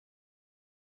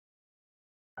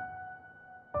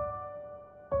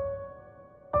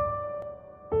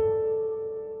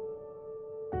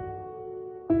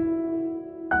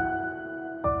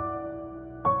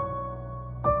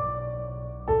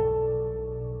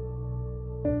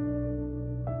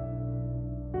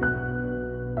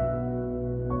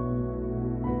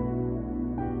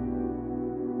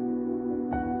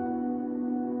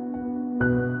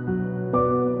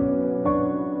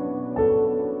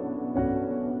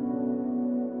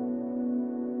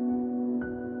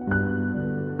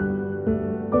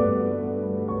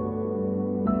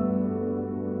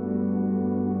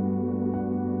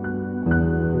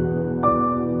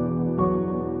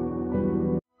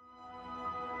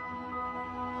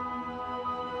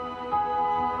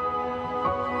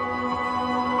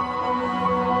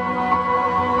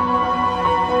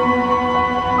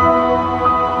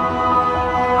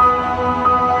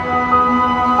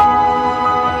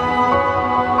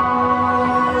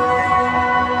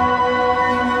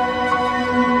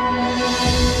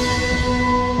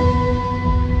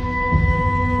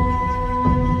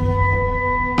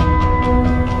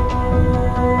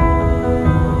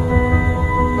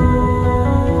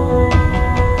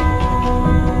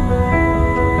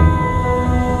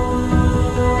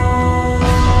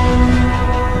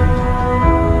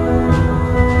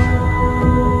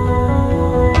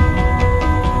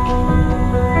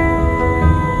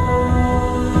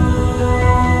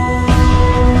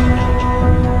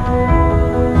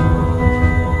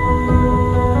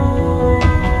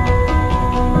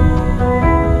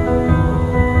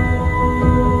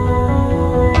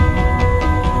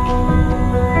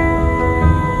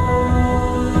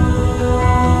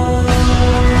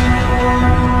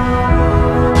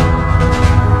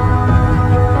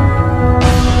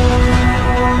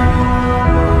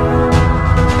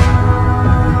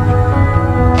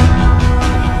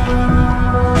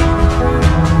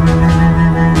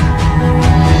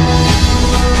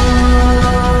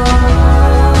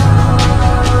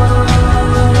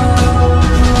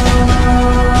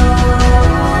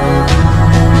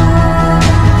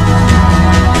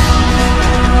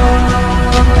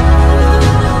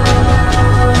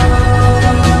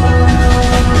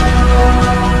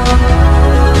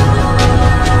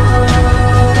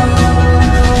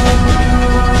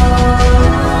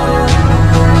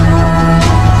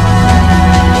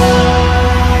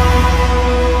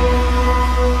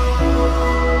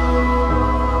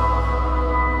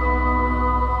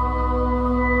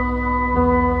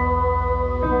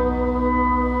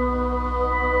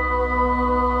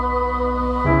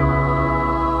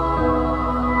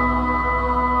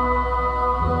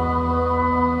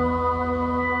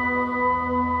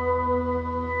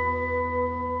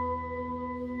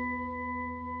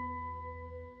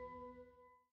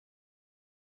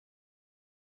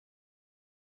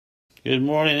Good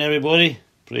morning, everybody.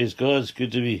 Praise God. It's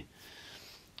good to be,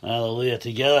 hallelujah,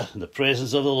 together in the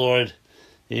presence of the Lord.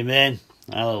 Amen.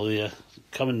 Hallelujah.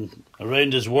 Coming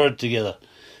around His Word together.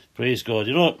 Praise God.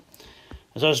 You know,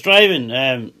 as I was driving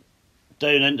down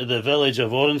into the village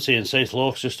of Oronsay in South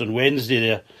Loch just on Wednesday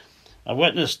there, I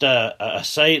witnessed a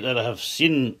sight that I have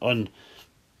seen on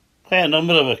quite a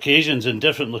number of occasions in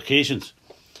different locations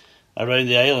around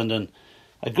the island. And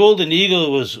a golden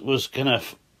eagle was kind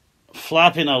of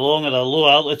flapping along at a low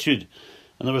altitude,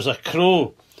 and there was a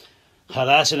crow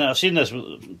harassing it. I've seen this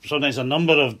sometimes a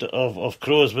number of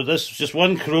crows, but this was just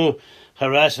one crow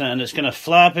harassing it, and it's kind of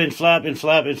flapping,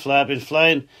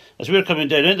 flying. As we were coming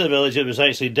down into the village, it was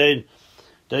actually down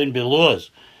below us.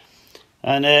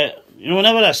 And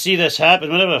whenever I see this happen,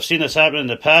 whenever I've seen this happen in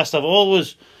the past, I've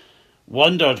always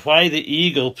wondered why the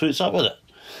eagle puts up with it.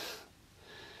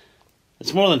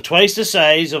 It's more than twice the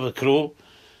size of a crow.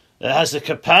 It has the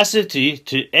capacity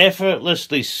to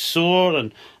effortlessly soar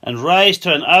and rise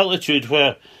to an altitude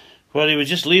where he would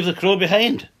just leave the crow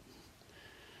behind.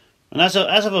 And as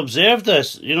I've observed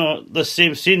this, this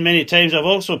same scene many times, I've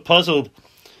also puzzled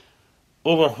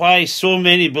over why so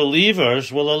many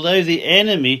believers will allow the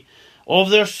enemy of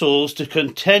their souls to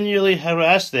continually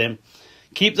harass them,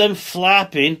 keep them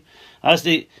flapping as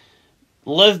they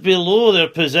live below their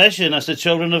position as the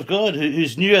children of God,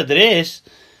 whose new address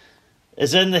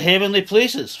is in the heavenly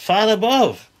places, far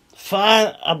above.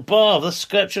 The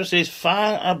scripture says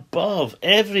far above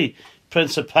every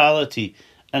principality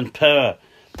and power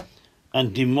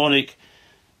and demonic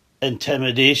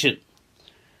intimidation.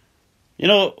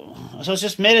 As I was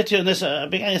just meditating on this, I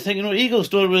began to think, eagles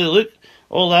don't really look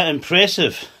all that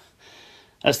impressive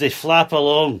as they flap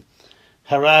along,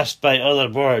 harassed by other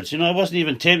birds. I wasn't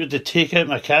even tempted to take out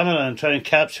my camera and try and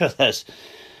capture this.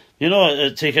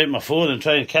 I'd take out my phone and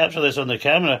try and capture this on the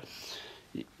camera,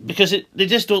 because they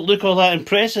just don't look all that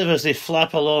impressive as they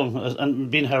flap along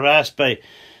and being harassed by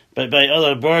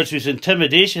other birds whose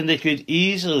intimidation they could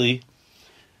easily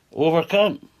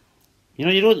overcome.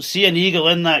 You don't see an eagle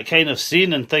in that kind of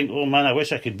scene and think, oh man, I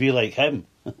wish I could be like him.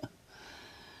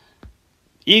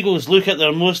 Eagles look at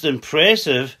their most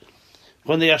impressive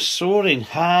when they are soaring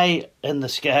high in the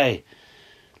sky,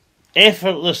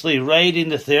 effortlessly riding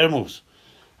the thermals,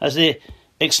 as they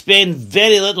expend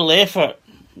very little effort.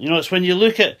 It's when you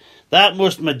look at that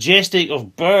most majestic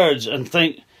of birds and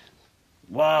think,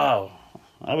 wow,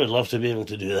 I would love to be able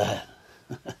to do that.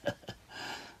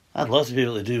 I'd love to be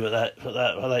able to do what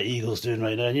that eagle's doing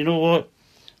right now. And you know what?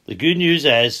 The good news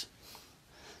is,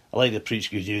 I like to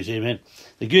preach good news, amen.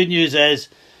 The good news is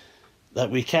that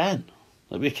we can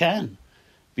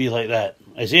be like that.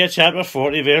 Isaiah chapter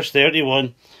 40, verse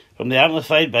 31, from the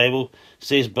Amplified Bible,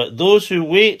 says, "But those who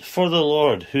wait for the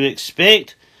Lord, who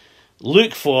expect,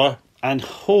 look for, and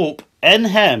hope in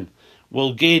Him,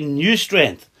 will gain new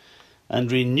strength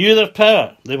and renew their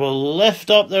power. They will lift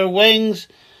up their wings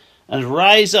and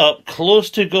rise up close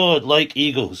to God like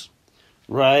eagles.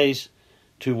 Rise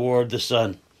toward the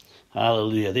sun."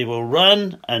 Hallelujah. They will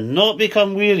run and not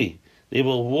become weary. They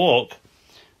will walk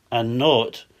and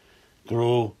not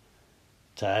grow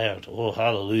tired. Oh,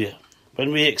 hallelujah.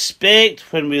 When we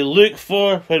expect, when we look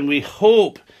for, when we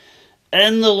hope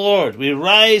in the Lord, we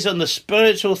rise on the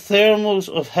spiritual thermals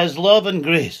of His love and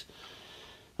grace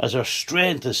as our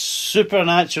strength is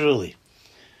supernaturally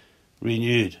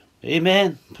renewed.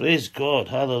 Amen. Praise God.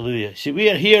 Hallelujah. See, we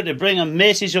are here to bring a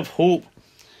message of hope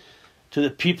to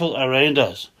the people around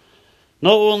us,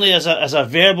 not only as a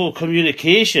verbal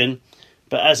communication,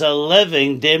 but as a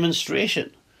living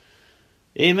demonstration.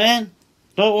 Amen.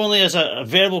 Not only as a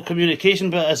verbal communication,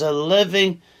 but as a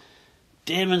living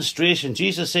demonstration.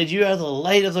 Jesus said, "You are the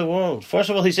light of the world." First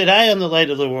of all, He said, "I am the light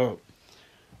of the world."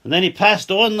 And then He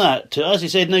passed on that to us. He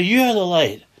said, "Now you are the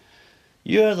light.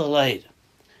 You are the light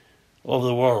of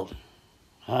the world."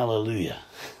 Hallelujah.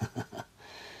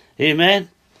 Amen.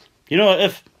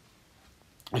 If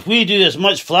we do as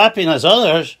much flapping as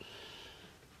others,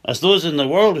 as those in the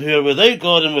world who are without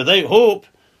God and without hope,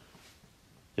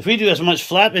 if we do as much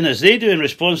flapping as they do in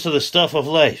response to the stuff of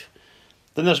life,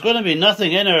 then there's going to be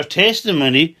nothing in our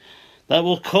testimony that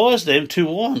will cause them to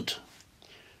want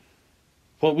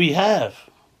what we have,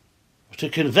 or to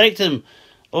convict them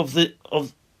of that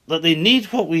they need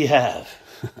what we have.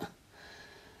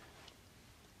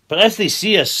 But if they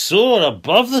see us soar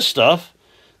above the stuff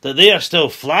that they are still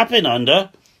flapping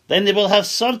under, then they will have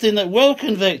something that will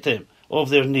convict them of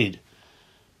their need.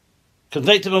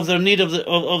 Convict them of their need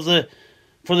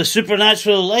for the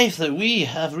supernatural life that we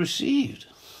have received.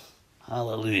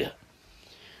 Hallelujah.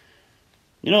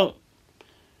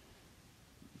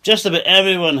 Just about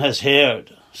everyone has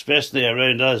heard, especially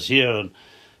around us here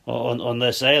on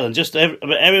this island. Just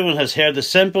everyone has heard the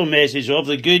simple message of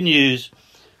the good news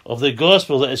of the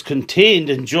gospel that is contained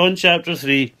in John chapter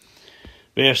 3,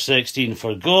 verse 16.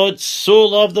 For God so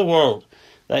loved the world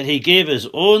that he gave his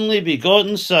only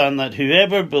begotten Son, that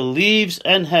whoever believes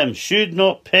in him should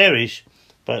not perish,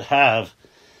 but have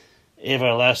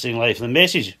everlasting life. The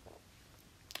Message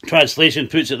translation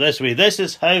puts it this way: This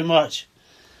is how much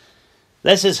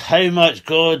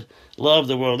God loved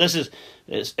the world.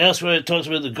 It's elsewhere it talks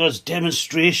about God's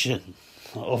demonstration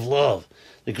of love.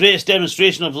 The greatest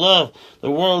demonstration of love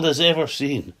the world has ever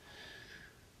seen.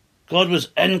 God was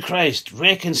in Christ,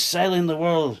 reconciling the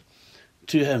world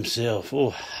to himself.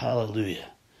 Oh, hallelujah.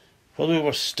 While we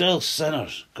were still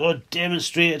sinners, God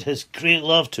demonstrated his great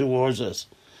love towards us.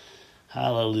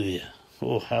 Hallelujah.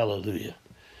 Oh, hallelujah.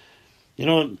 You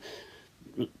know,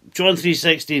 John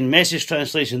 3:16, Message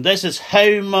translation: This is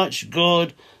how much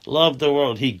God loved the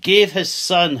world. He gave his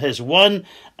Son, his one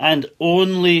and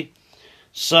only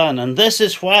Son. And this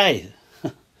is why.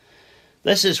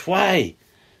 This is why.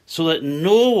 So that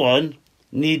no one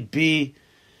need be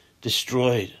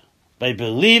destroyed. By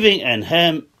believing in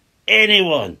him,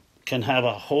 anyone can have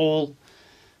a whole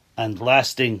and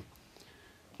lasting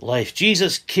life.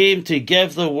 Jesus came to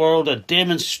give the world a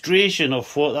demonstration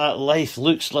of what that life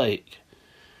looks like.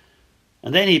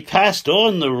 And then he passed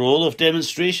on the role of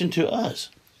demonstration to us.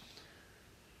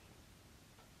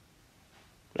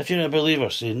 If you're a believer,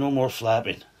 say, no more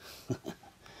flapping.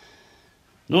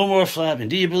 No more flapping.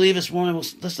 Do you believe this morning?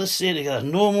 Let's say it together.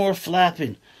 No more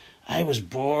flapping. I was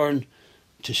born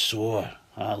to soar.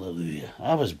 Hallelujah.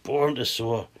 I was born to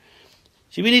soar.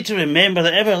 See, we need to remember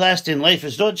that everlasting life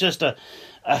is not just a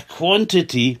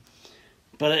quantity,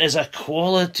 but it is a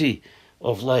quality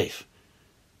of life.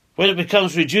 When it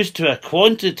becomes reduced to a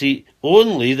quantity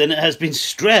only, then it has been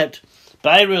stripped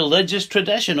by religious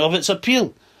tradition of its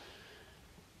appeal.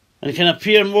 And it can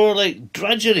appear more like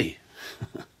drudgery.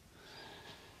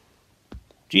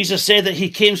 Jesus said that he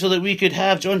came so that we could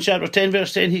have, John chapter 10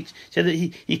 verse 10, he said that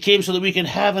he came so that we could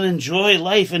have and enjoy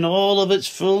life in all of its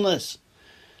fullness.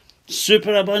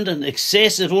 Superabundant,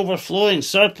 excessive, overflowing,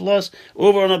 surplus,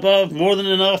 over and above, more than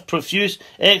enough, profuse,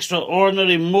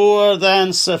 extraordinary, more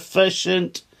than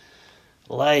sufficient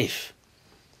life.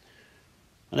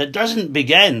 And it doesn't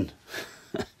begin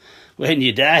when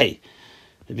you die.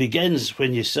 It begins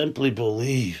when you simply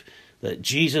believe that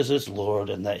Jesus is Lord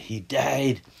and that he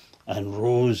died and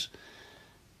rose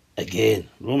again.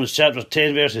 Romans chapter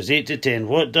 10 verses 8 to 10.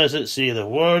 What does it say? The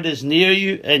word is near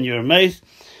you, in your mouth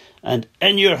and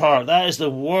in your heart. That is the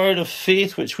word of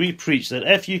faith which we preach, that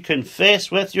if you confess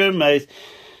with your mouth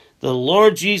the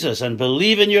Lord Jesus and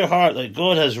believe in your heart that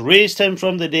God has raised him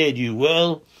from the dead, you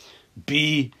will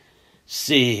be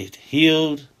saved,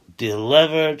 healed,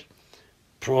 delivered,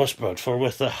 prospered. For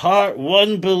with the heart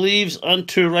one believes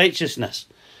unto righteousness,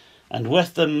 and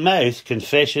with the mouth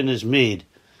confession is made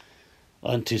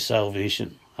unto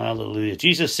salvation. Hallelujah.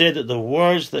 Jesus said that the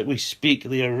words that we speak,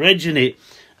 they originate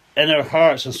in our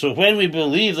hearts. And so when we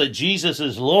believe that Jesus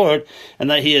is Lord and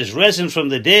that he is risen from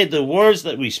the dead, the words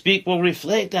that we speak will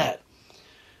reflect that.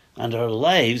 And our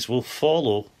lives will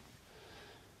follow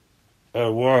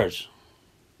our words.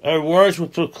 Our words will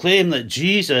proclaim that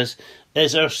Jesus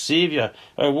is our Saviour.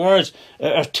 Our words,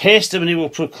 our testimony will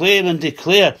proclaim and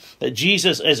declare that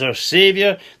Jesus is our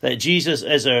Saviour, that Jesus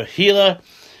is our healer,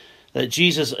 that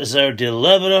Jesus is our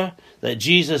deliverer, that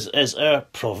Jesus is our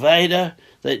provider,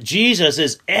 that Jesus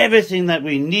is everything that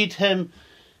we need him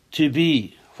to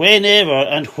be, whenever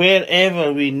and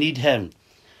wherever we need him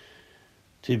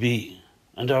to be.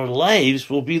 And our lives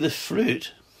will be the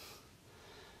fruit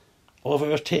of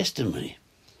our testimony.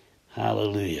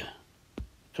 Hallelujah.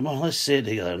 Come on, let's say it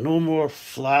together. No more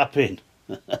flapping.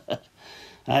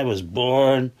 I was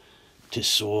born to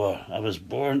soar. I was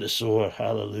born to soar.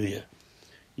 Hallelujah.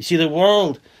 You see, the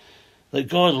world that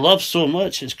God loves so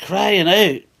much is crying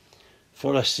out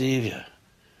for a Saviour.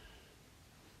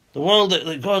 The world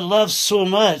that God loves so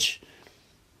much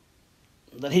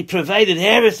that he provided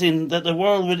everything that the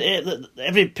world would, that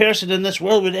every person in this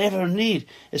world would ever need,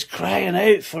 is crying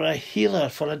out for a healer,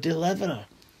 for a deliverer,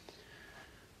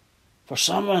 for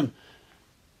someone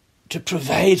to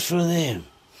provide for them.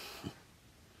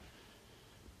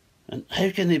 And how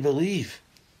can they believe?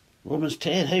 Romans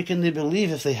 10, how can they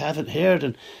believe if they haven't heard?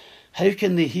 And how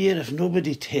can they hear if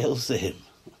nobody tells them?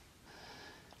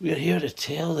 We are here to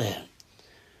tell them.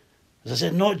 As I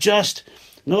said, not just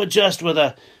with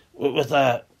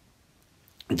a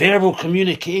verbal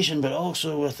communication, but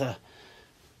also with a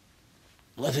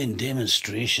living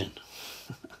demonstration.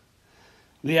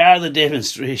 We are the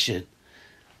demonstration.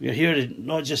 We are here to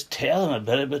not just tell them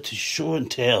about it, but to show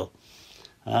and tell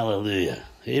Hallelujah.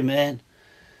 Amen.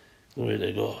 Glory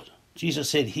to God. Jesus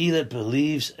said, he that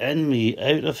believes in me,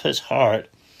 out of his heart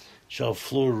shall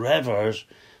flow rivers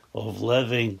of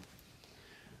living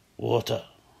water.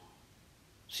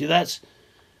 See, that's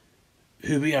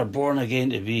who we are born again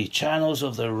to be. Channels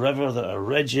of the river that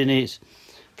originates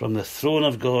from the throne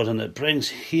of God and that brings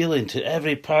healing to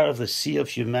every part of the sea of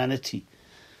humanity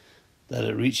that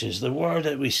it reaches. The word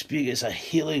that we speak is a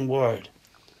healing word.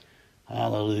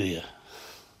 Hallelujah.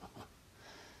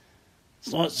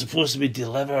 It's not supposed to be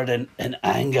delivered in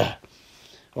anger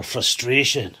or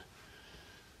frustration.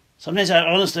 Sometimes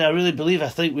I really believe, I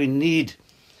think we need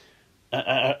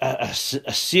a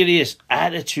serious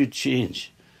attitude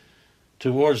change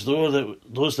towards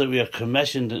those that we are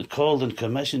commissioned and called and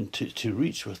commissioned to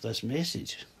reach with this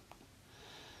message.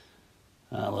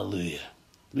 Hallelujah.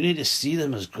 We need to see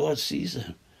them as God sees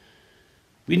them.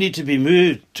 We need to be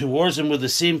moved towards them with the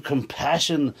same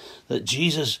compassion that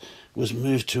Jesus was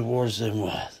moved towards them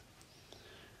with.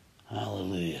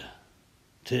 Hallelujah.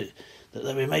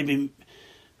 That we might be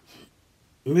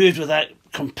moved with that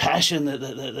compassion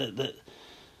that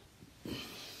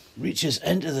reaches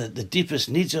into the deepest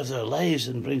needs of their lives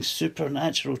and brings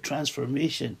supernatural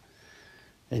transformation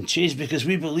and change, because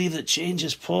we believe that change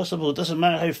is possible. It doesn't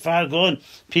matter how far gone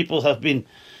people have been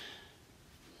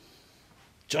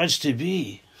judged to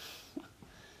be,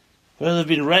 whether they've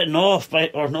been written off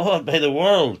or not by the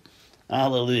world.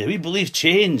 Hallelujah. We believe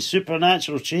change,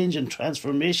 supernatural change and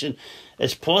transformation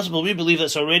is possible. We believe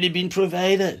it's already been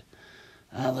provided.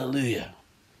 Hallelujah.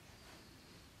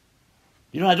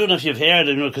 I don't know if you've heard,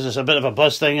 because it's a bit of a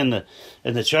buzz thing in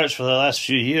the church for the last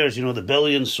few years, the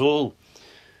billion soul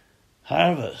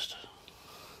harvest.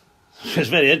 It's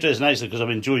very interesting, actually,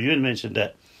 because Joe Ewan mentioned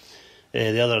it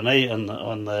the other night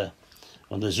on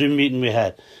the Zoom meeting we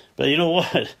had. But you know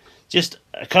what? Just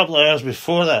a couple of hours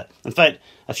before that, in fact,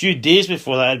 a few days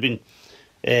before that, I'd been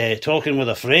talking with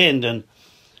a friend,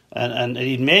 and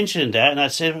he'd mentioned that, and I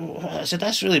said,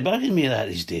 that's really bugging me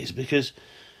these days, because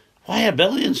why a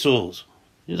billion souls?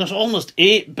 There's almost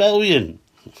 8 billion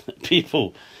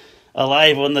people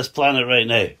alive on this planet right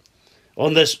now,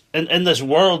 in this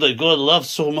world that God loved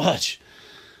so much,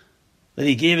 that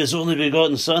he gave his only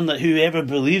begotten Son, that whoever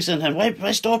believes in him,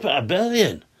 why stop at 1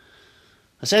 billion?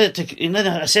 I said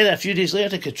it a few days later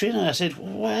to Katrina. I said,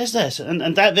 what is this?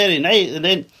 And that very night, and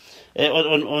then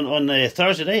on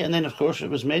Thursday night, and then of course it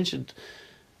was mentioned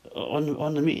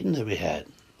on the meeting that we had.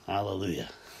 Hallelujah.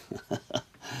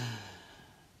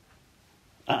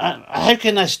 How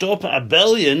can I stop at 1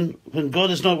 billion when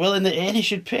God is not willing that any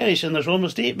should perish, and there's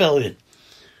almost 8 billion?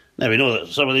 Now we know that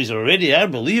some of these already are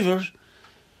believers.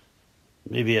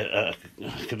 Maybe a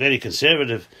very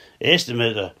conservative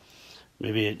estimate,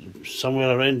 maybe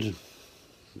somewhere around,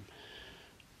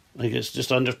 I think it's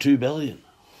just under 2 billion.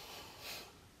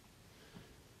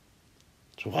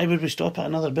 So why would we stop at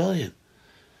another 1 billion?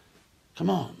 Come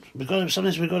on,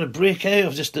 sometimes we've got to break out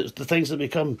of just the things that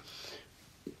become,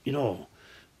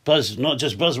 buzz, not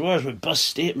just buzzwords, but buzz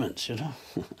statements,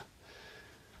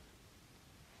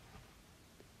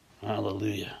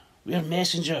 Hallelujah. We are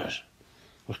messengers.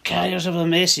 We're carriers of a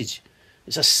message.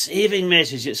 It's a saving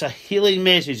message. It's a healing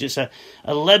message. It's a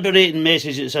liberating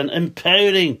message. It's an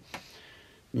empowering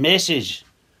message.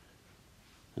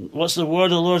 And what's the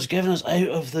word the Lord's given us? Out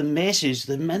of the message,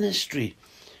 the ministry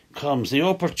comes. The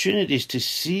opportunities to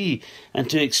see and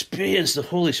to experience the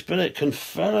Holy Spirit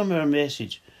confirm our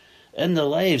message in the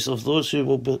lives of those who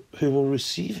will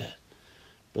receive it.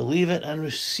 Believe it and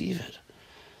receive it.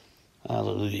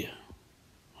 Hallelujah.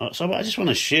 So I just want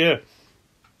to share.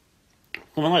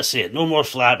 Well, let's say it. No more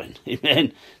flapping.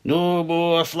 Amen. No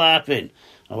more flapping.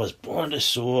 I was born to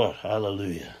soar.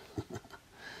 Hallelujah.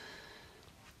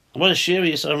 I want to share with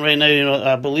you something right now.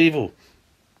 I believe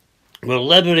will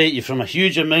liberate you from a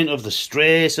huge amount of the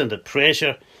stress and the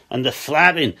pressure and the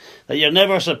flapping that you're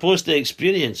never supposed to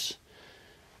experience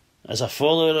as a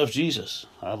follower of Jesus.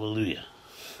 Hallelujah.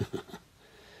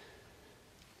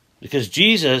 Because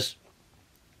Jesus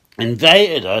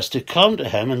invited us to come to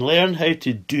him and learn how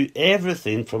to do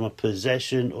everything from a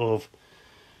position of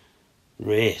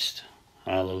rest.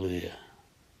 Hallelujah.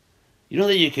 You know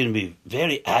that you can be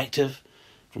very active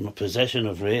from a position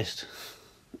of rest?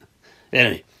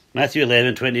 Anyway, Matthew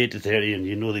 11:28-30, and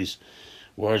you know these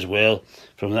words well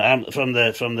from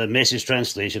the Message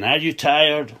translation. Are you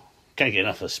tired? Can't get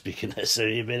enough of speaking this. Are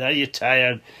you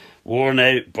tired, worn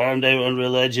out, burned out on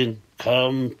religion?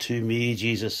 Come to me,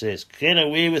 Jesus says. Get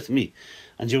away with me,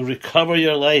 and you'll recover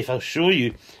your life. I'll show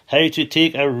you how to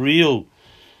take a real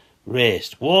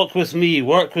rest. Walk with me,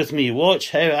 work with me.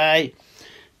 Watch how I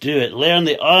do it. Learn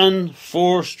the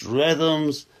unforced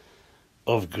rhythms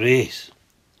of grace.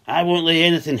 I won't lay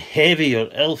anything heavy or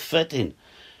ill-fitting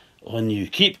on you.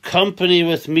 Keep company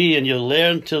with me and you'll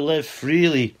learn to live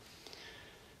freely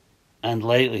and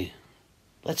lightly.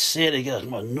 Let's say it together.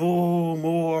 No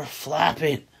more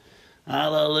flapping.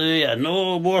 Hallelujah.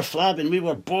 No more flapping. We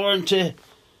were born to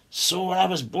soar. I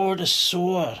was born to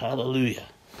soar. Hallelujah.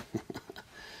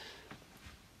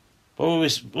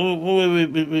 What were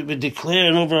we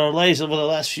declaring over our lives over the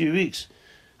last few weeks?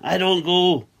 I don't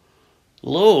go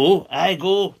low, I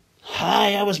go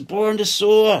high. I was born to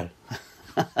soar.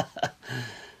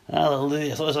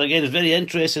 Hallelujah. I thought, again, it's very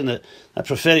interesting that a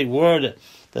prophetic word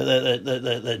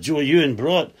that Joe Ewan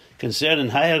brought concerning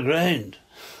higher ground.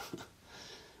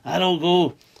 I don't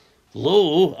go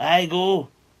low, I go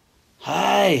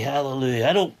high.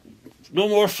 Hallelujah. No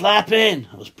more flapping.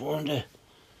 I was born to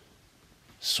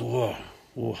soar.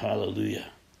 Oh, hallelujah.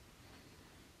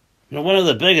 You know, one of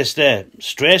the biggest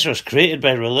stressors created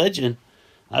by religion,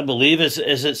 I believe, is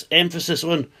its emphasis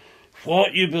on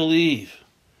what you believe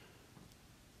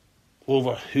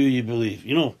over who you believe.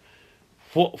 You know,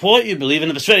 what you believe,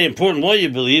 and it's very important what you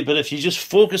believe, but if you just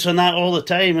focus on that all the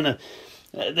time, and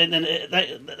then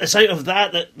it's out of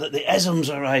that the isms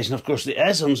arise. And of course, the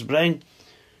isms bring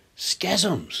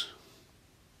schisms.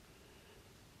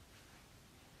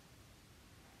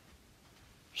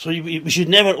 So we should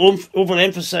never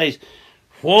overemphasize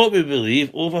what we believe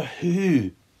over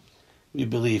who we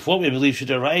believe. What we believe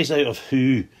should arise out of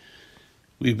who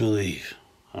we believe.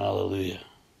 Hallelujah.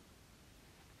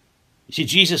 You see,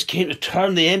 Jesus came to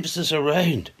turn the emphasis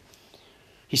around.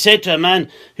 He said to a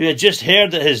man who had just heard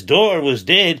that his daughter was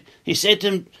dead, he said to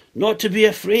him not to be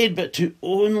afraid, but to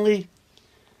only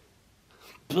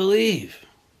believe.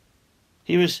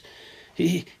 He was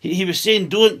saying,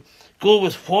 don't go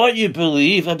with what you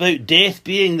believe about death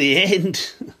being the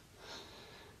end.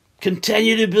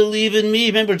 Continue to believe in me.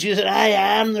 Remember, Jesus said, I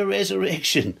am the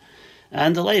resurrection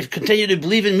and the life. Continue to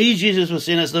believe in me, Jesus was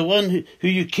saying, as the one who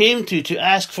you came to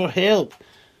ask for help.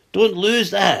 Don't lose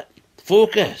that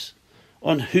focus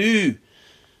on who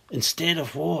instead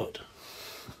of what.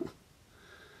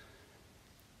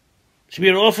 So we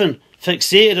are often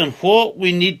fixated on what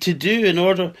we need to do in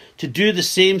order to do the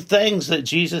same things that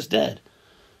Jesus did.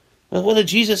 Well, what did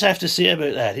Jesus have to say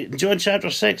about that? In John chapter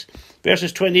 6,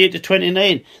 verses 28 to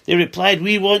 29, they replied,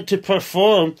 we want to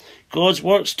perform God's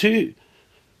works too.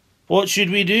 What should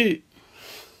we do?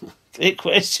 Great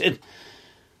question.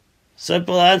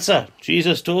 Simple answer.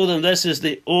 Jesus told them this is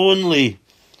the only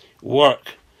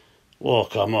work. Oh,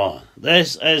 come on.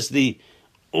 This is the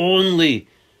only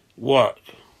work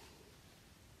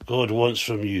God wants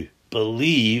from you.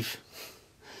 Believe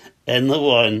in the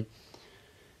one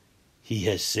He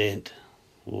has sent.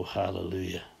 Oh,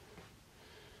 hallelujah.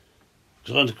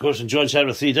 Of course, in John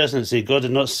chapter 3, doesn't it say, God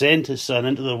did not send his Son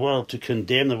into the world to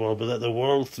condemn the world, but that the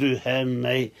world through him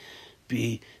might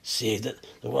be saved, that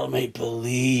the world might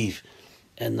believe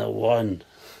in the one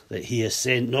that he has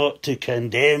sent, not to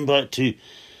condemn, but to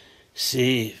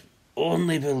save.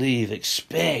 Only believe,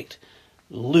 expect,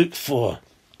 look for,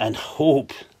 and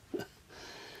hope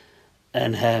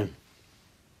in him.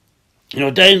 You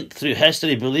know, down through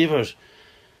history, believers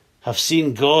have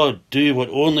seen God do what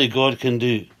only God can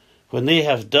do when they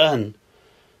have done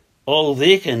all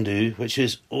they can do, which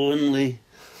is only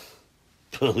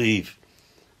believe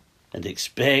and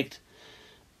expect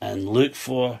and look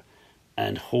for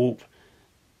and hope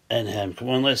in him. Come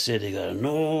on, let's say together,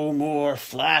 no more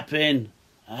flapping.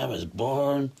 I was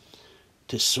born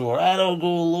to soar. I don't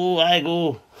go low, I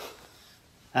go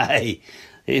high.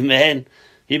 Amen.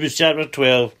 Hebrews chapter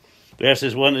 12.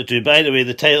 Verses 1 to 2. By the way,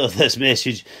 the title of this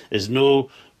message is No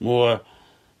More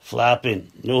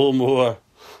Flapping. No more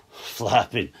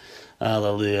flapping.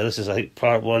 Hallelujah. This is, I think,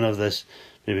 part 1 of this.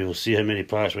 Maybe we'll see how many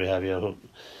parts we have here. I hope.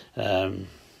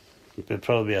 There'll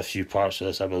probably be a few parts to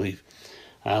this, I believe.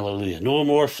 Hallelujah. No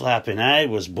more flapping. I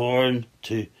was born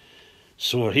to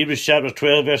soar. Hebrews chapter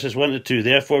 12, verses 1 to 2.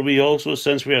 Therefore we also,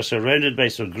 since we are surrounded by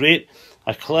so great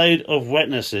a cloud of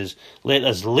witnesses, let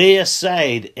us lay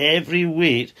aside every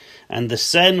weight and the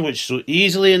sin which so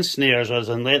easily ensnares us,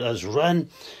 and let us run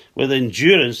with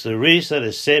endurance the race that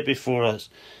is set before us,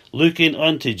 looking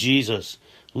unto Jesus,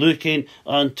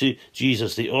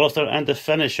 the author and the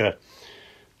finisher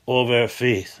of our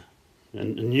faith.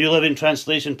 And the New Living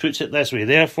Translation puts it this way: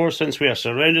 therefore, since we are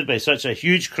surrounded by such a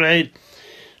huge crowd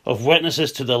of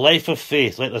witnesses to the life of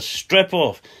faith, let us strip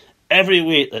off every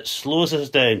weight that slows us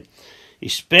down,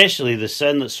 especially the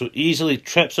sin that so easily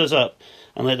trips us up,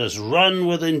 and let us run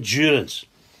with endurance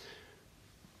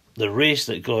the race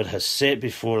that God has set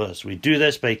before us. We do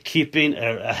this by keeping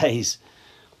our eyes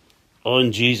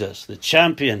on Jesus, the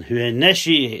champion who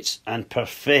initiates and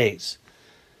perfects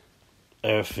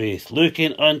our faith.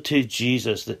 Looking unto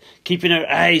Jesus, keeping our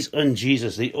eyes on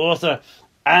Jesus, the author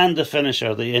and the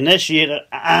finisher, the initiator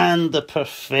and the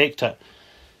perfecter.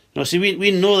 See,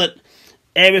 we know that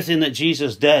everything that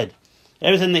Jesus did,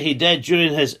 everything that he did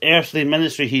during his earthly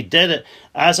ministry, he did it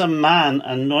as a man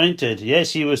anointed.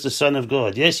 Yes, he was the Son of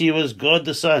God. Yes, he was God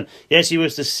the Son. Yes, he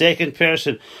was the second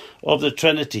person of the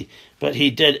Trinity. But he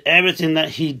did everything that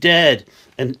he did,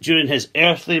 and during his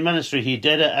earthly ministry, he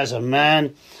did it as a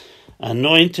man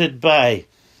anointed by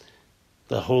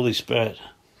the Holy Spirit.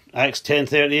 Acts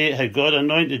 10:38, how God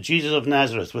anointed Jesus of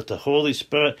Nazareth with the Holy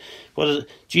Spirit. What is it?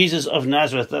 Jesus of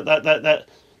Nazareth.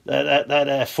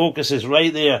 That focuses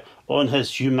right there on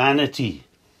his humanity.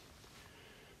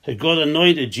 How God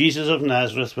anointed Jesus of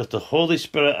Nazareth with the Holy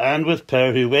Spirit and with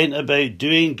power, who went about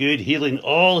doing good, healing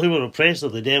all who were oppressed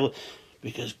of the devil,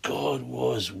 because God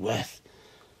was with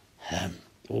him.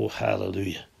 Oh,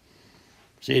 hallelujah.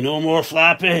 Say, no more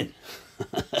flapping.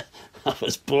 I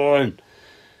was born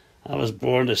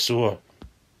to soar.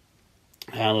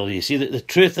 Hallelujah. See, the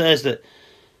truth is that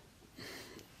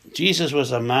Jesus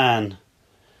was a man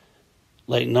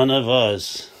like none of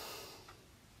us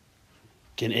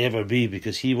can ever be,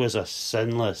 because he was a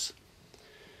sinless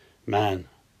man.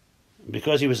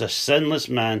 Because he was a sinless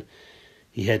man,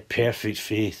 he had perfect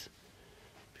faith.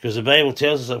 Because the Bible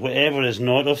tells us that whatever is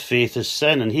not of faith is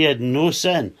sin, and he had no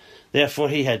sin. Therefore,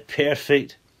 he had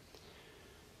perfect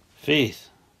faith.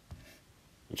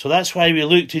 And so that's why we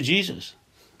look to Jesus.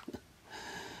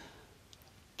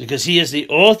 Because he is the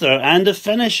author and the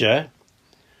finisher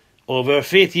of our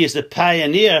faith. He is the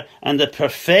pioneer and the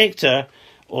perfecter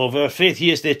of our faith.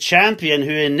 He is the champion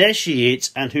who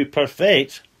initiates and who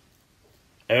perfects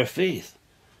our faith.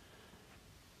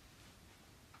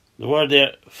 The word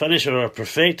there, finisher or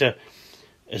perfecter,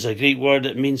 is a Greek word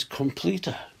that means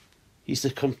completer. He's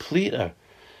the completer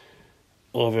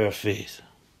of our faith.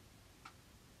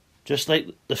 Just like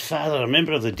the father,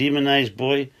 remember, of the demonized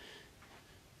boy,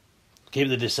 came to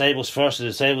the disciples first. The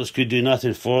disciples could do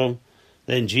nothing for him.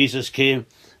 Then Jesus came,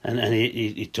 and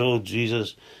he told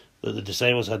Jesus that the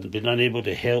disciples had been unable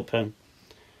to help him.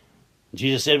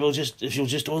 Jesus said, well, if you'll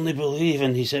just only believe.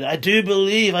 And he said, I do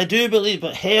believe,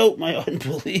 but help my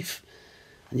unbelief.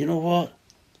 And you know what?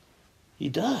 He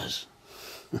does.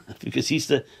 Because he's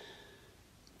the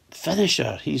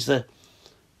finisher. He's the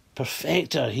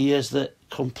perfecter. He is the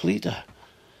completer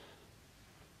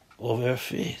of our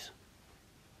faith.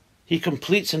 He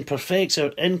completes and perfects our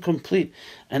incomplete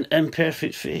and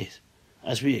imperfect faith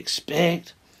as we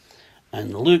expect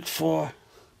and look for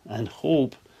and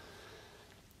hope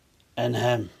in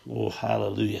him. Oh,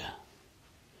 hallelujah.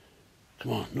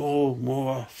 Come on, no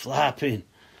more flapping.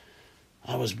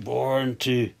 I was born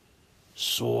to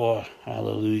soar.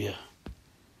 Hallelujah.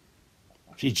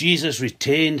 See, Jesus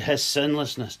retained his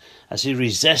sinlessness as he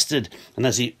resisted and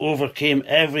as he overcame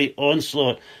every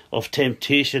onslaught of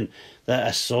temptation that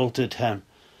assaulted him.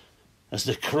 As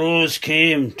the crows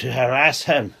came to harass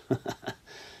him,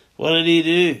 what did he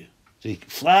do? Did he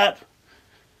flap?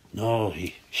 No,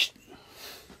 he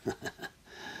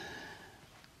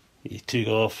took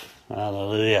off.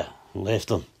 Hallelujah. Left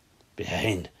them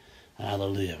behind.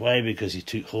 Hallelujah. Why? Because he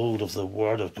took hold of the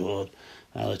Word of God.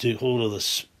 He took hold of the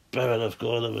Spirit of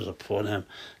God that was upon him.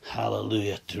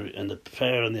 Hallelujah. And the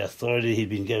power and the authority he'd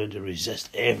been given to resist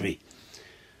every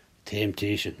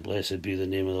temptation. Blessed be the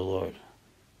name of the Lord.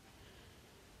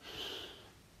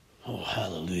 Oh,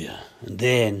 hallelujah. And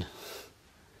then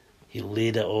he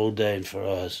laid it all down for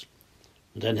us.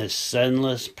 And in his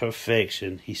sinless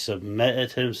perfection, he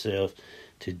submitted himself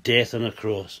to death on a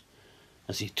cross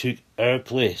as he took our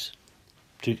place,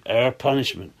 took our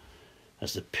punishment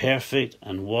as the perfect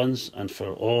and once and for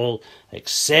all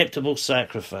acceptable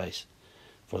sacrifice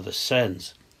for the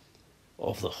sins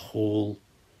of the whole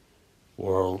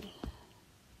world.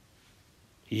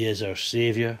 He is our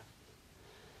Saviour,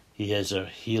 he is our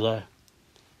healer,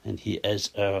 and he is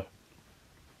our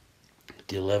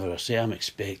deliverer. Say, I'm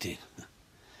expecting,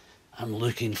 I'm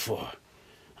looking for,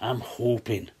 I'm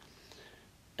hoping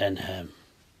in him.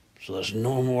 So there's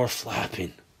no more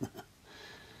flapping.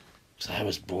 Because I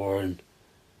was born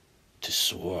to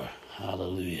soar.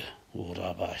 Hallelujah. O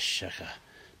Rabba Shaka.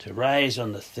 To rise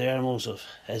on the thermals of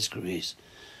his grace.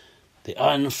 The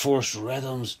unforced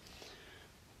rhythms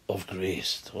of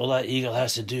grace. All that eagle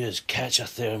has to do is catch a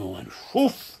thermal and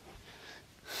whoof,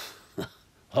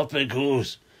 up it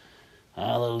goes.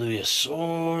 Hallelujah.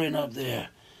 Soaring up there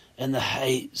in the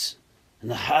heights, in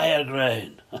the higher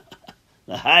ground,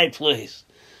 the high place.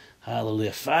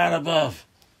 Hallelujah. Far above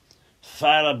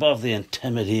the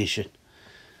intimidation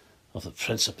of the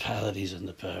principalities and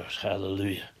the powers.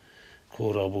 Hallelujah.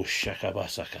 Korabo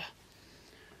shakabasaka.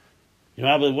 You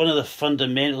know, one of the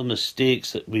fundamental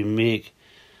mistakes that we make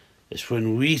is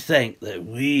when we think that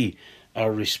we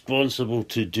are responsible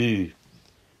to do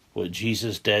what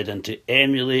Jesus did and to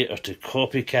emulate or to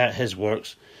copycat his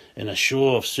works in a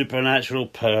show of supernatural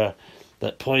power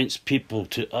that points people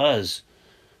to us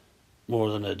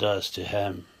more than it does to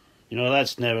him. You know,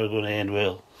 that's never going to end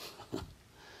well.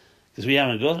 Because we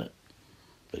haven't got it.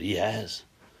 But he has.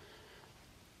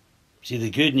 See, the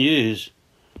good news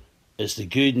is the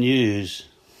good news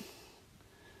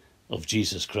of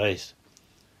Jesus Christ.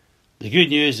 The good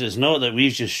news is not that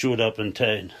we've just showed up in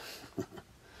town.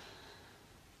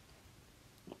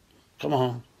 Come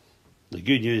on. The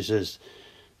good news is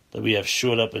that we have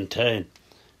showed up in town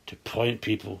to point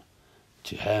people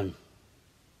to him.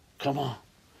 Come on.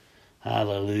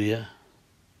 Hallelujah.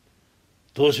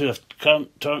 Those who have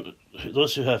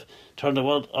turned the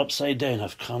world upside down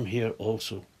have come here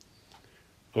also.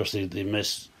 Of course, they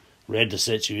misread the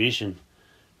situation,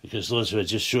 because those who had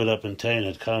just showed up in town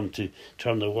had come to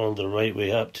turn the world the right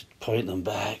way up, to point them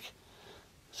back.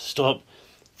 Stop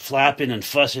flapping and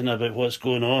fussing about what's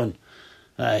going on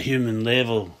at a human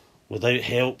level without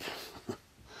help.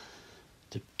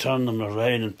 To turn them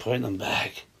around and point them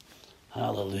back.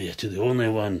 Hallelujah. To the only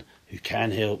one who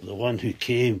can help, the one who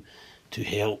came to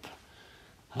help.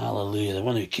 Hallelujah. The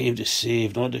one who came to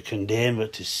save, not to condemn,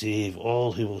 but to save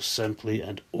all who will simply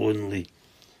and only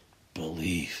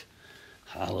believe.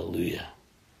 Hallelujah.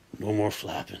 No more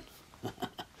flapping.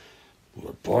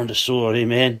 We're born to soar,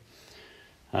 amen.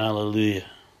 Hallelujah.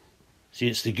 See,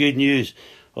 it's the good news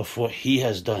of what he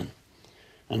has done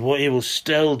and what he will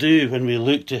still do when we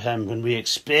look to him, when we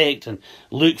expect and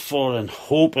look for and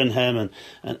hope in him,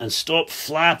 and stop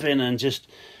flapping and just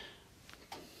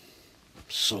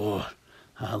soar.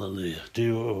 Hallelujah.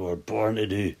 Do what we're born to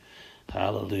do.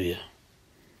 Hallelujah.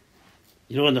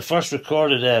 You know, in the first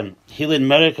recorded healing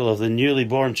miracle of the newly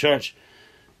born church,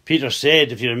 Peter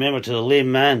said, if you remember, to the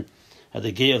lame man at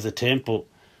the gate of the temple,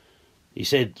 he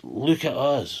said, "Look at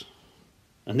us."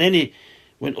 And then he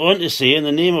went on to say, "In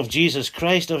the name of Jesus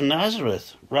Christ of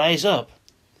Nazareth, rise up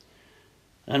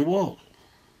and walk."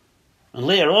 And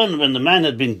later on, when the man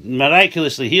had been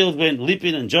miraculously healed, went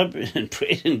leaping and jumping and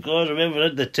praising God, remember,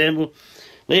 at the temple.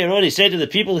 Later on, he said to the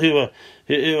people who were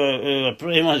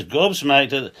pretty much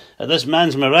gobsmacked at this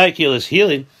man's miraculous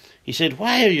healing, he said,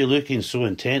 "Why are you looking so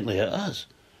intently at us?"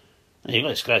 And you got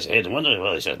to scratch your head and wonder,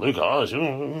 well, he said, "Look at us."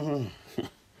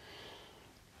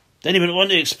 Then he went on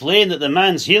to explain that the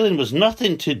man's healing was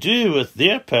nothing to do with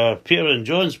their power, Peter and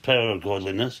John's power or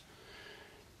godliness.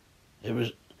 It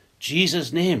was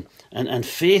Jesus' name and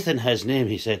faith in his name,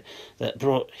 he said, that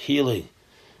brought healing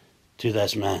to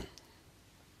this man.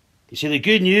 You see, the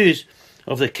good news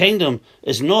of the kingdom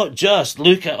is not just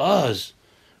look at us.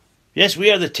 Yes, we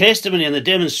are the testimony and the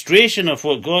demonstration of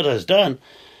what God has done.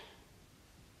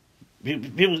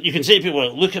 You can say to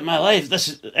people, "Look at my life. This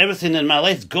is everything in my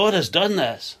life. God has done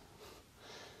this."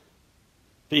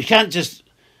 But you can't just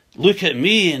look at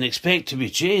me and expect to be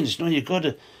changed. No, you've got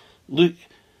to look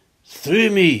through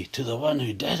me to the one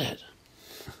who did it.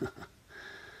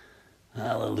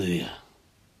 Hallelujah.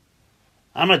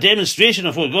 I'm a demonstration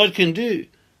of what God can do.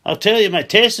 I'll tell you my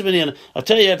testimony, and I'll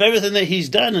tell you of everything that he's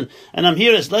done, and I'm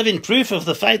here as living proof of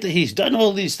the fact that he's done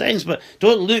all these things, but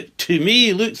don't look to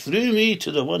me, look through me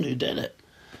to the one who did it.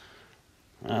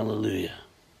 Hallelujah.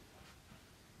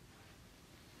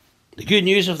 The good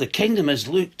news of the kingdom is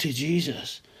look to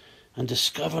Jesus and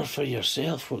discover for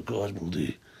yourself what God will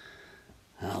do.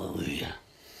 Hallelujah.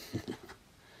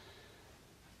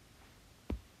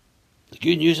 The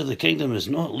good news of the kingdom is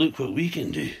not look what we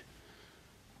can do.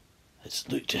 It's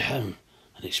look to him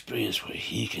and experience what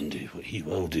he can do, what he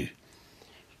will do.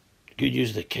 The good news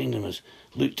of the kingdom is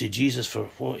look to Jesus for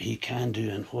what he can do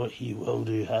and what he will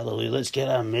do. Hallelujah. Let's get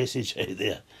our message out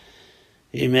there.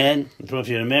 Amen. I don't know if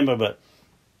you remember, but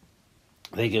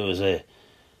I think it was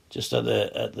just at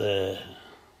the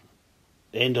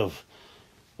end of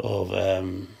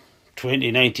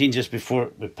 2019, just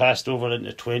before we passed over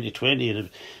into 2020, and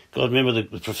God, remember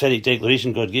the prophetic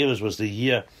declaration God gave us was the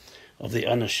year of the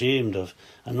unashamed.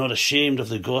 I'm not ashamed of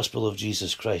the gospel of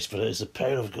Jesus Christ, for it is the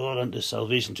power of God unto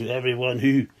salvation to everyone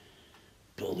who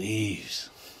believes.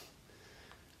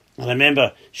 And I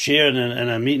remember sharing in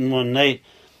a meeting one night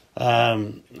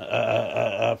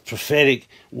a prophetic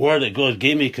word that God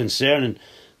gave me concerning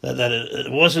that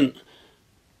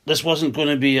this wasn't going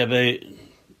to be about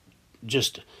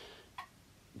just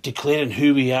declaring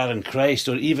who we are in Christ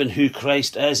or even who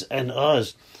Christ is in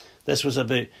us. This was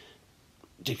about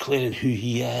declaring who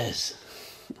he is.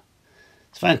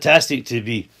 It's fantastic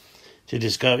to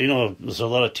discover. You know, there's a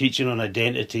lot of teaching on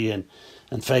identity and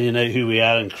finding out who we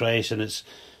are in Christ, and it's,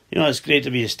 you know, it's great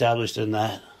to be established in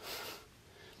that.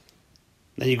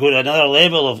 Then you go to another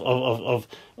level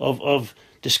of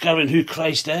discovering who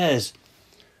Christ is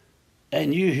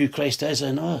in you, who Christ is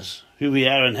in us, who we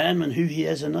are in Him and who He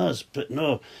is in us. But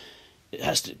no, it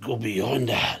has to go beyond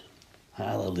that.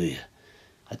 Hallelujah.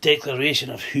 A declaration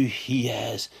of who He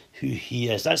is, who He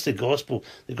is. That's the gospel.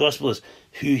 The gospel is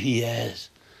who He is.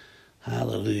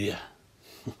 Hallelujah.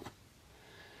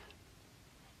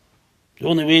 The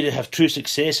only way to have true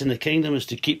success in the kingdom is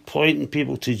to keep pointing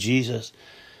people to Jesus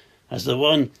as the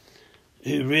one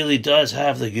who really does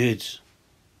have the goods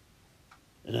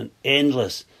in an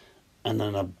endless and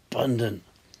an abundant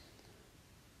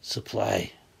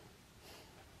supply.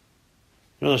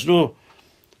 You know, there's no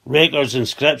records in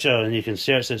Scripture, and you can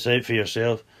search this out for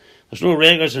yourself. There's no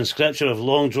records in Scripture of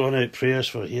long drawn out prayers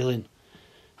for healing,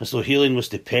 as though healing was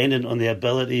dependent on the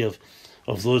ability of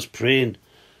those praying,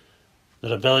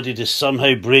 their ability to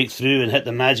somehow break through and hit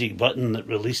the magic button that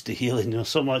released the healing. You know,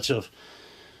 so much of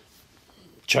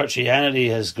churchianity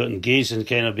has got engaged in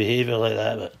kind of behaviour like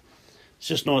that, but it's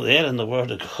just not there in the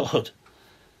Word of God.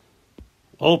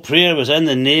 All prayer was in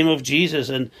the name of Jesus,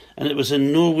 and it was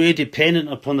in no way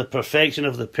dependent upon the perfection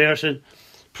of the person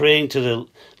praying to the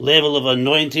level of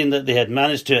anointing that they had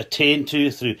managed to attain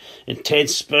to through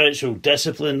intense spiritual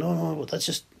discipline. No,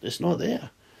 it's not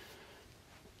there.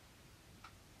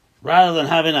 Rather than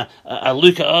having a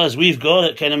look at us, we've got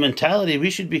it kind of mentality,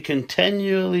 we should be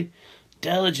continually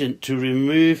diligent to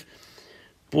remove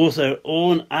both our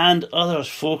own and others'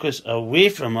 focus away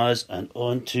from us and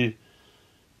onto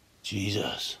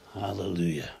Jesus.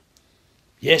 Hallelujah.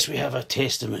 Yes, we have a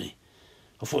testimony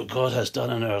of what God has done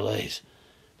in our lives,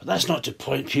 but that's not to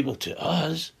point people to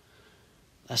us.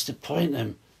 That's to point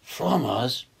them from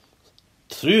us,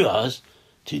 through us,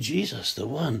 to Jesus, the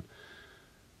one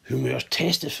whom we are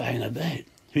testifying about,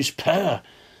 whose power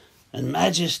and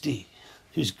majesty,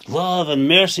 whose love and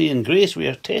mercy and grace we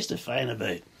are testifying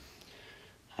about.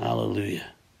 Hallelujah.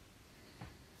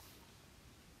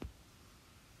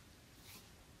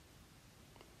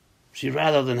 See,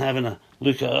 rather than having a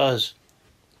look at us,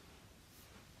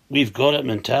 we've got it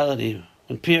mentality.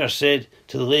 When Peter said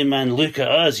to the lame man, look at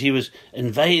us, he was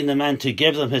inviting the man to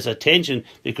give them his attention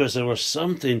because there was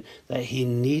something that he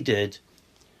needed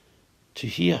to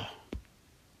hear.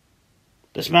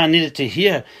 This man needed to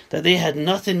hear that they had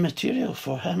nothing material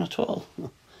for him at all.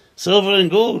 Silver and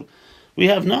gold, we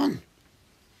have none.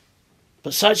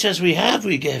 But such as we have,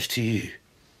 we give to you.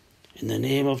 In the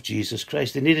name of Jesus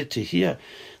Christ. They needed to hear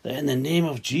that in the name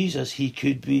of Jesus, he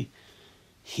could be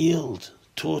healed,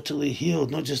 totally healed.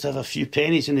 Not just have a few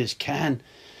pennies in his can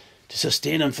to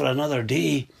sustain him for another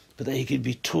day, but that he could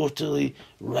be totally,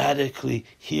 radically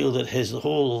healed, that his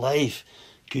whole life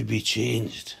could be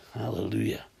changed.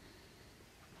 Hallelujah.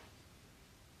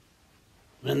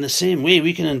 In the same way,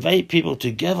 we can invite people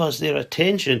to give us their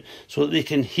attention so that they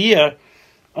can hear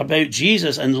about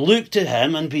Jesus and look to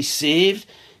him and be saved,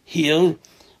 healed,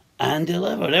 and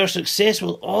delivered. Our success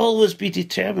will always be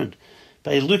determined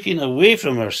by looking away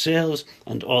from ourselves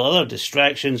and all other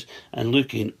distractions and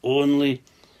looking only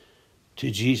to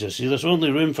Jesus. See, there's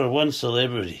only room for one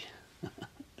celebrity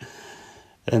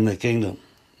in the kingdom.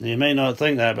 You might not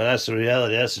think that, but that's the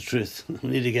reality, that's the truth. We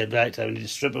need to get back to that. We need to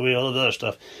strip away all of the other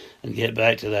stuff and get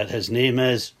back to that. His name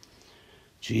is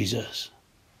Jesus.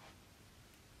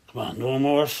 Come on, no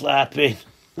more flapping.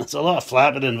 There's a lot of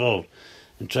flapping involved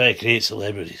in trying to create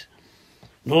celebrities.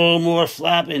 No more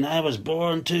flapping. I was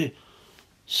born to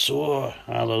soar.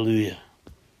 Hallelujah.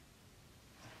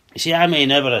 You see, I may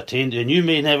never attain to, and you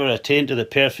may never attain to the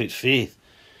perfect faith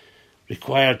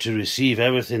required to receive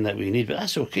everything that we need, but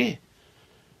that's okay.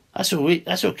 That's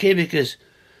okay because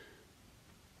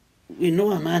we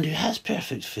know a man who has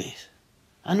perfect faith.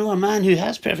 I know a man who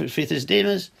has perfect faith. His name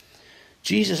is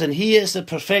Jesus, and he is the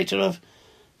perfecter of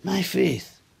my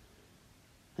faith.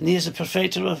 And he is the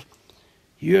perfecter of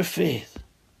your faith.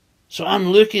 So I'm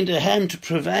looking to him to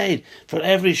provide for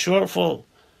every shortfall.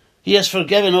 He has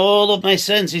forgiven all of my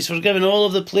sins. He's forgiven all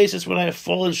of the places where I have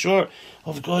fallen short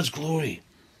of God's glory.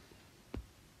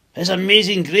 His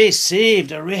amazing grace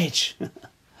saved a wretch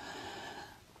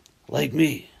like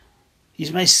me.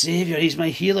 He's my saviour, he's my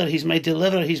healer, he's my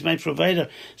deliverer, he's my provider.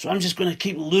 So I'm just going to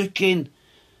keep looking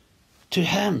to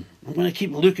him. I'm going to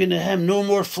keep looking to him. No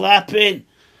more flapping.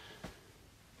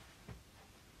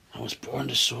 I was born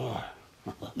to soar.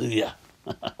 Hallelujah.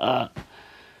 I'm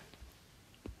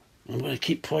going to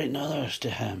keep pointing others to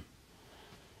him.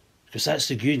 Because that's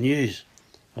the good news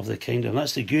of the kingdom.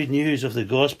 That's the good news of the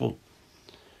gospel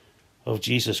of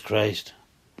Jesus Christ.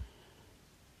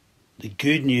 The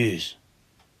good news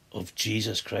of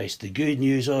Jesus Christ. The good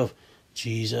news of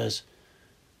Jesus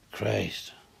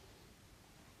Christ.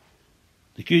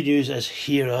 The good news is,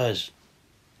 hear us.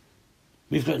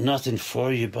 We've got nothing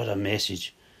for you but a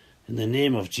message. In the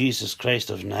name of Jesus Christ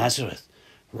of Nazareth,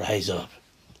 rise up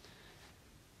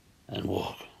and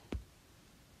walk.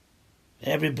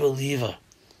 Every believer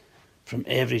from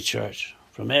every church,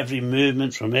 from every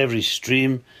movement, from every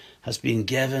stream, has been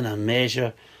given a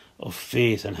measure of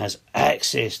faith and has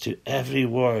access to every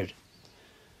word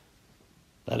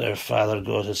that our Father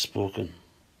God has spoken.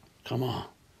 Come on.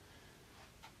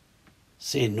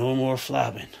 Say no more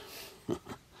flapping.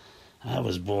 I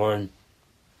was born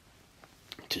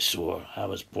to soar. I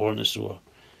was born to soar.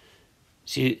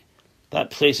 See, that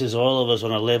places all of us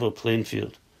on a level playing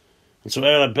field. And so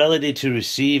our ability to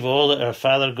receive all that our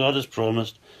Father God has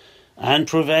promised and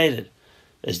provided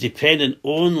is dependent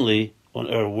only on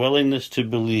our willingness to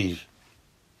believe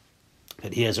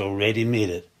that He has already made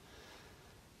it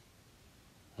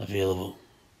available.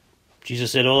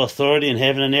 Jesus said, all authority in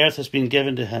heaven and earth has been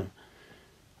given to Him.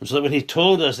 And so that when He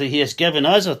told us that He has given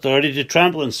us authority to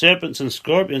trample on serpents and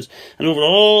scorpions and over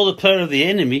all the power of the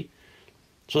enemy,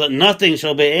 so that nothing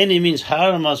shall by any means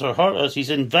harm us or hurt us, He's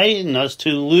inviting us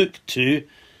to look to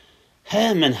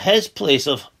Him in His place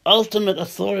of ultimate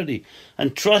authority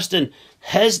and trust in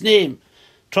His name,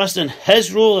 trust in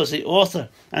His role as the author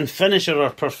and finisher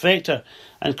or perfecter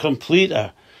and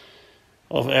completer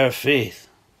of our faith.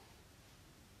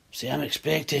 See, I'm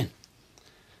expecting,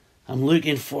 I'm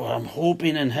looking for, I'm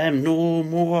hoping in Him. No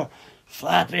more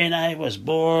flapping. I was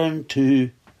born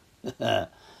to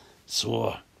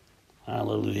soar.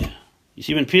 Hallelujah. You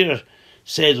see, when Peter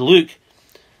said look,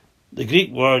 the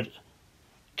Greek word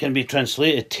can be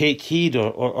translated take heed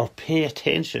or pay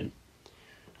attention.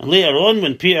 And later on,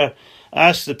 when Peter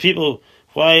asked the people,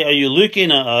 why are you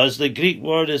looking at us? The Greek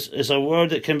word is a word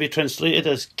that can be translated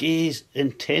as gaze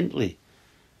intently.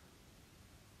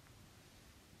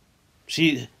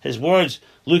 See, his words,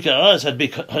 look at us,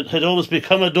 had almost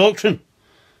become a doctrine.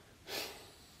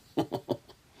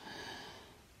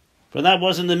 But that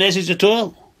wasn't the message at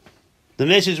all. The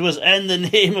message was in the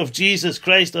name of Jesus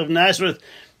Christ of Nazareth.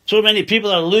 So many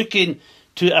people are looking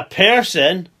to a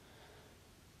person,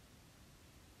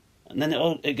 and then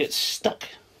it gets stuck.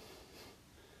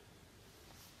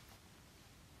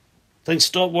 Things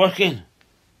stop working.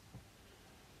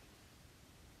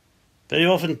 Very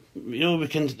often, we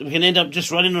can end up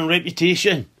just running on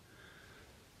reputation.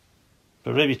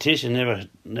 But reputation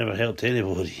never helped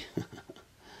anybody.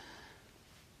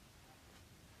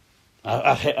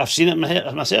 I've seen it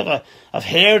myself. I've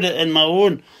heard it in my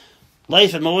own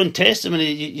life, in my own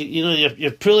testimony.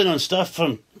 You're pulling on stuff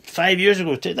from 5 years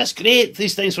ago. That's great.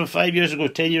 These things from 5 years ago,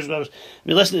 10 years ago. I was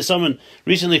listening to someone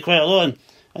recently quite a lot,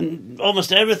 and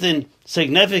almost everything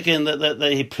significant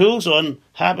that he pulls on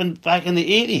happened back in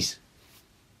the 80s.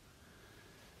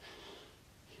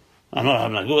 I'm not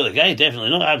having a go at the guy.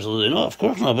 Definitely not. Absolutely not. Of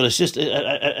course not. But it's just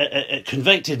it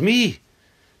convicted me.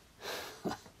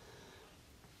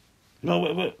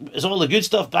 Is all the good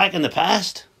stuff back in the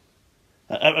past?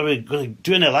 Are we going to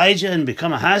do an Elijah and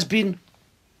become a has-been?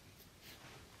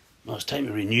 No, it's time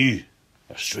to renew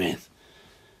our strength.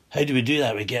 How do we do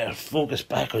that? We get our focus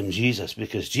back on Jesus,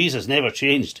 because Jesus never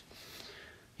changed.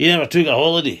 He never took a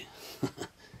holiday.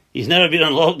 He's never been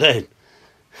on lockdown.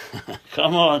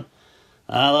 Come on.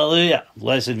 Hallelujah.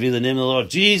 Blessed be the name of the Lord.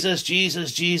 Jesus,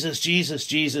 Jesus, Jesus, Jesus,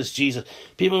 Jesus, Jesus.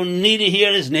 People need to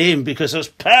hear His name because there's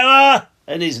power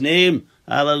in His name.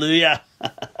 Hallelujah.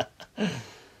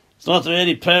 It's not through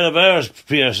any power of ours,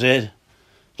 Peter said.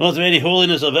 It's not through any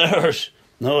holiness of ours.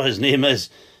 No, His name is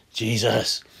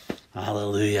Jesus.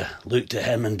 Hallelujah. Look to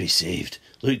Him and be saved.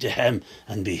 Look to Him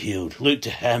and be healed. Look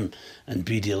to Him and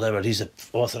be delivered. He's the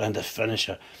author and the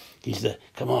finisher.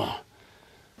 Come on.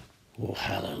 Oh,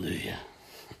 hallelujah.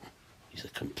 He's the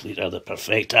completer, the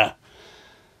perfecter.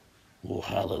 Oh,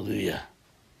 hallelujah.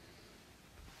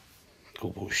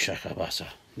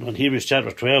 In Hebrews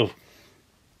chapter 12,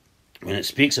 when it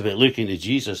speaks about looking to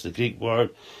Jesus, the Greek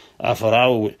word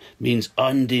apharao means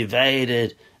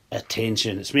undivided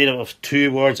attention. It's made up of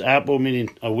two words, apo meaning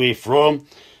away from,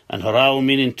 and harao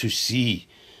meaning to see.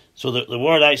 So the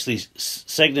word actually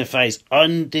signifies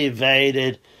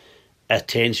undivided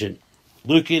attention.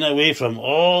 Looking away from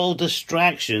all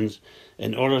distractions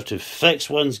in order to fix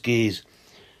one's gaze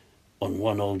on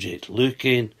one object.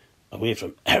 Looking away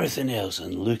from everything else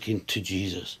and looking to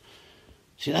Jesus.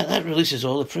 See, that releases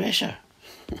all the pressure.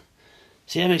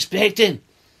 See, I'm expecting.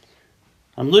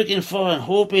 I'm looking for and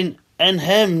hoping in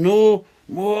Him. No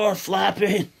more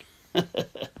flapping. I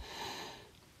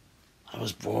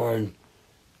was born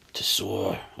to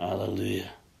soar. Hallelujah.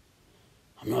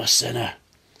 I'm not a sinner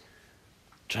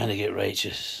trying to get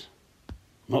righteous.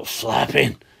 I'm not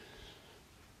flapping.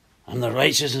 I'm the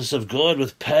righteousness of God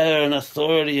with power and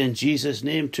authority in Jesus'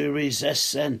 name to resist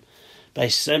sin by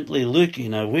simply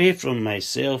looking away from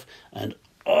myself and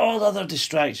all other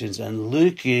distractions and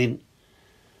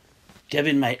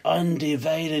giving my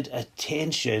undivided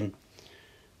attention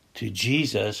to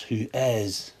Jesus, who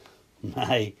is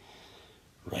my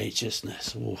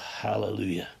righteousness. Oh,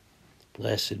 hallelujah.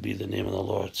 Blessed be the name of the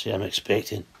Lord. See, I'm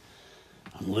expecting,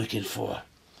 I'm looking for,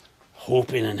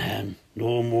 hoping in him.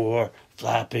 No more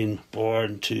flapping,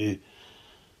 born to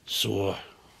soar.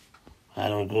 I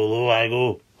don't go low, I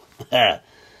go.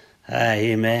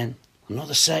 Amen. I'm not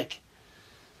the sick.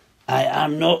 I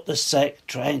am not the sick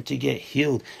trying to get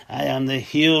healed. I am the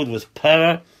healed with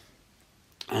power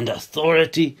and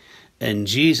authority in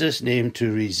Jesus' name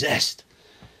to resist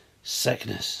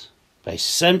sickness by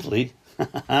simply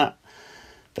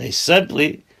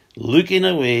looking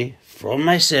away from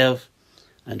myself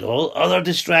and all other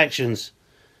distractions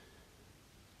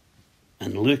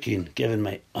and giving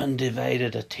my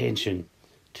undivided attention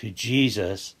to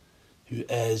Jesus, who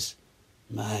is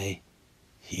my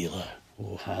healer.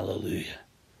 Oh, hallelujah.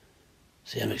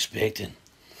 See, I'm expecting,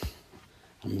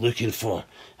 I'm looking for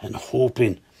and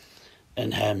hoping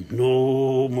in him.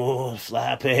 No more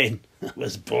flapping. I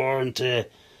was born to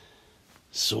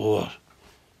soar.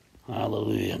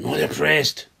 Hallelujah. I'm not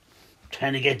oppressed,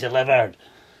 trying to get delivered.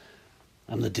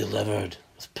 I'm the delivered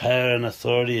with power and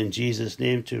authority in Jesus'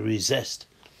 name to resist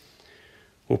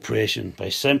oppression by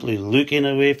simply looking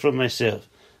away from myself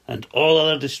and all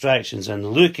other distractions and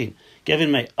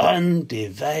giving my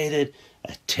undivided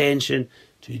attention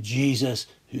to Jesus,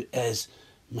 who is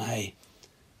my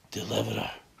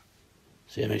deliverer.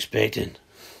 See, I'm expecting,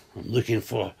 I'm looking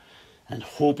for and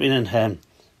hoping in him.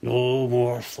 No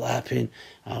more flapping.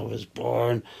 I was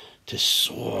born to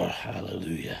soar.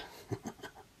 Hallelujah.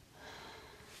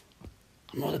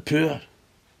 I'm not the poor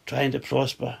trying to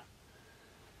prosper.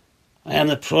 I am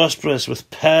the prosperous with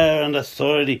power and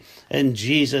authority in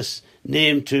Jesus'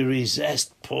 name to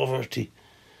resist poverty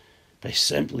by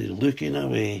simply looking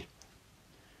away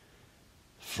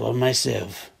from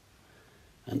myself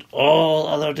and all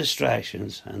other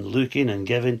distractions and looking and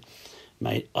giving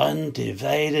my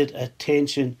undivided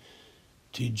attention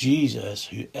to Jesus,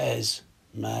 who is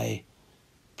my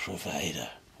provider.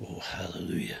 Oh,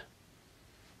 hallelujah.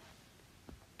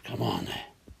 Come on now.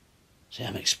 See,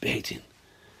 I'm expecting,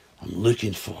 I'm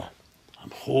looking for,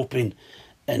 I'm hoping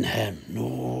in him.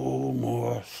 No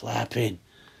more flapping.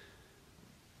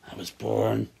 I was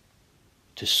born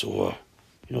to soar.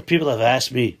 You know, people have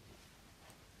asked me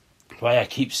why I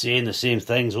keep saying the same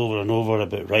things over and over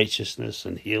about righteousness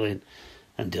and healing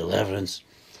and deliverance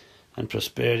and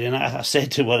prosperity. And I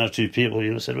said to one or two people,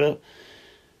 I said, well,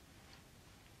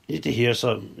 you need to hear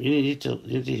something. You need to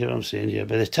hear what I'm saying here.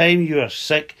 By the time you are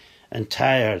sick and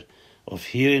tired of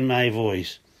hearing my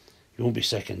voice, you won't be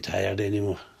sick and tired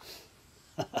anymore.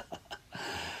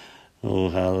 Oh,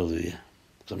 hallelujah.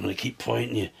 So I'm going to keep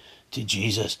pointing you to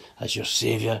Jesus as your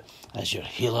Saviour, as your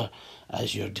healer,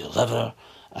 as your deliverer,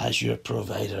 as your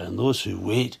provider. And those who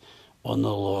wait on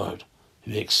the Lord,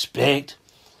 who expect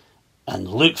and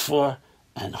look for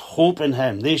and hope in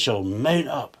him, they shall mount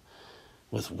up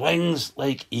with wings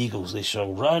like eagles. They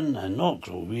shall run and not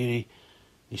grow weary.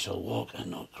 They shall walk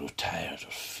and not grow tired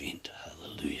or faint.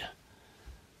 Hallelujah.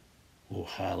 Oh,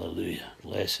 hallelujah.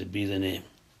 Blessed be the name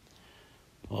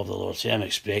of the Lord. See, I'm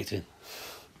expecting,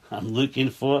 I'm looking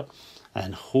for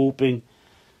and hoping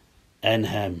in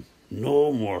him.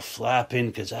 No more flapping,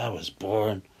 because I was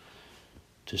born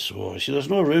to soar. See, there's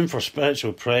no room for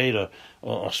spiritual pride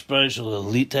or spiritual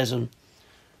elitism,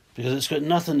 because it's got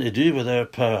nothing to do with our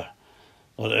power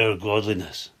or our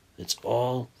godliness. It's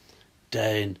all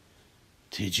down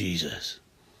to Jesus.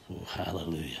 Oh,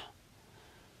 hallelujah.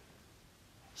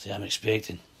 See, I'm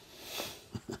expecting.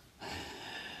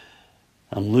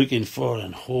 I'm looking for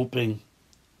and hoping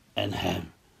in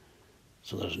him.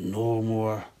 So there's no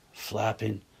more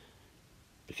flapping,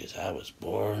 because I was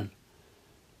born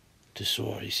to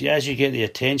soar. You see, as you get the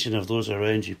attention of those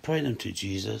around you, point them to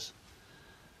Jesus.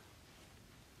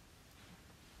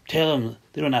 Tell them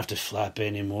they don't have to flap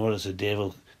anymore as the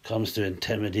devil comes to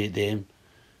intimidate them.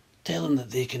 Tell them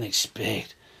that they can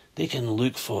expect, they can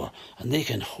look for, and they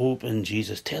can hope in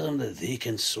Jesus. Tell them that they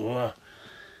can soar.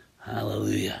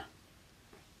 Hallelujah.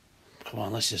 Come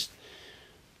on, let's just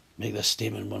make this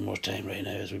statement one more time right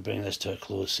now as we bring this to a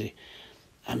close. See,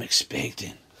 I'm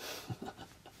expecting.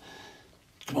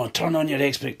 Come on, turn on your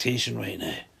expectation right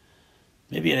now.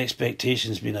 Maybe your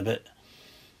expectation's been a bit,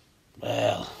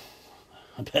 well,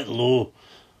 a bit low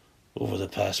over the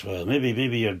past while. Maybe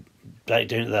you're back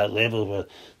down to that level where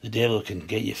the devil can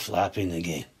get you flapping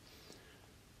again.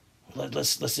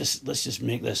 Let's just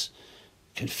make this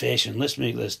confession. Let's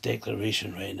make this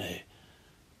declaration right now.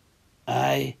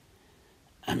 I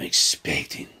am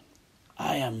expecting,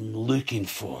 I am looking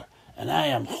for, and I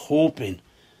am hoping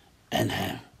in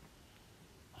Him.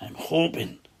 I'm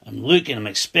hoping, I'm looking, I'm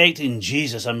expecting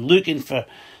Jesus. I'm looking for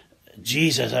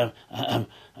Jesus. I'm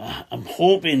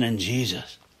hoping in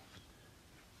Jesus.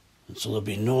 And so there'll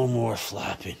be no more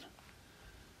flapping.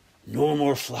 No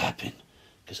more flapping,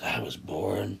 because I was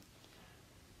born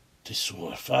to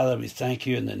soar. Father, we thank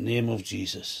you in the name of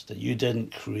Jesus that you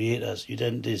didn't create us, you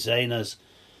didn't design us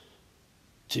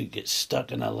to get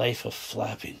stuck in a life of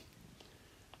flapping.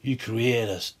 You created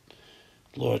us,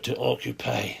 Lord, to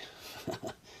occupy,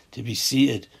 to be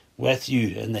seated with you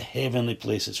in the heavenly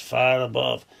places, far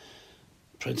above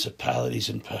principalities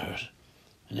and powers,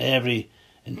 and every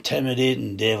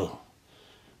intimidating devil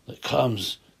that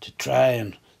comes to try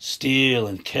and steal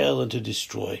and kill and to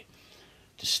destroy,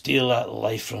 to steal that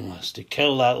life from us, to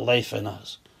kill that life in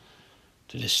us,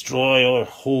 to destroy our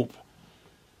hope.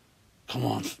 Come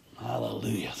on,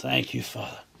 hallelujah. Thank you,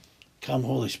 Father. Come,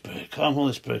 Holy Spirit. Come,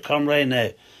 Holy Spirit. Come right now.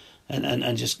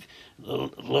 And just,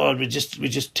 Lord, we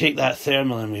just take that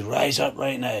thermal and we rise up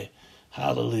right now.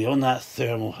 Hallelujah. On that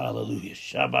thermal, hallelujah.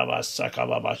 Shababa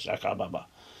sakababa shakababa.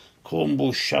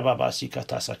 Kombo shababa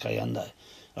sikata sakayanda.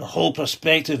 Our whole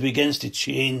perspective begins to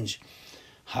change.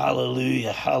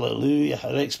 Hallelujah, hallelujah.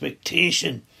 Our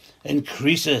expectation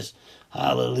increases.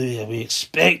 Hallelujah. We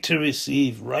expect to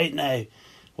receive right now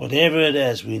whatever it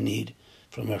is we need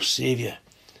from our Saviour,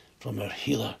 from our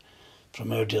healer,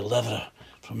 from our deliverer,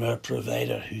 from our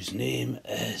provider, whose name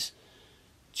is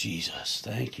Jesus.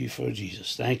 Thank you for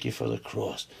Jesus. Thank you for the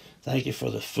cross. Thank you for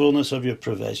the fullness of your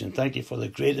provision. Thank you for the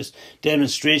greatest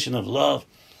demonstration of love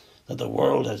that the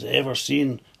world has ever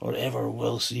seen or ever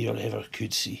will see or ever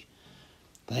could see.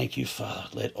 Thank you, Father.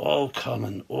 Let all come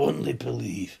and only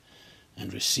believe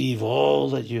and receive all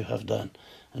that you have done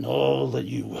and all that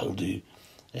you will do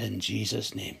in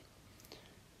Jesus' name.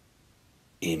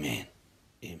 Amen.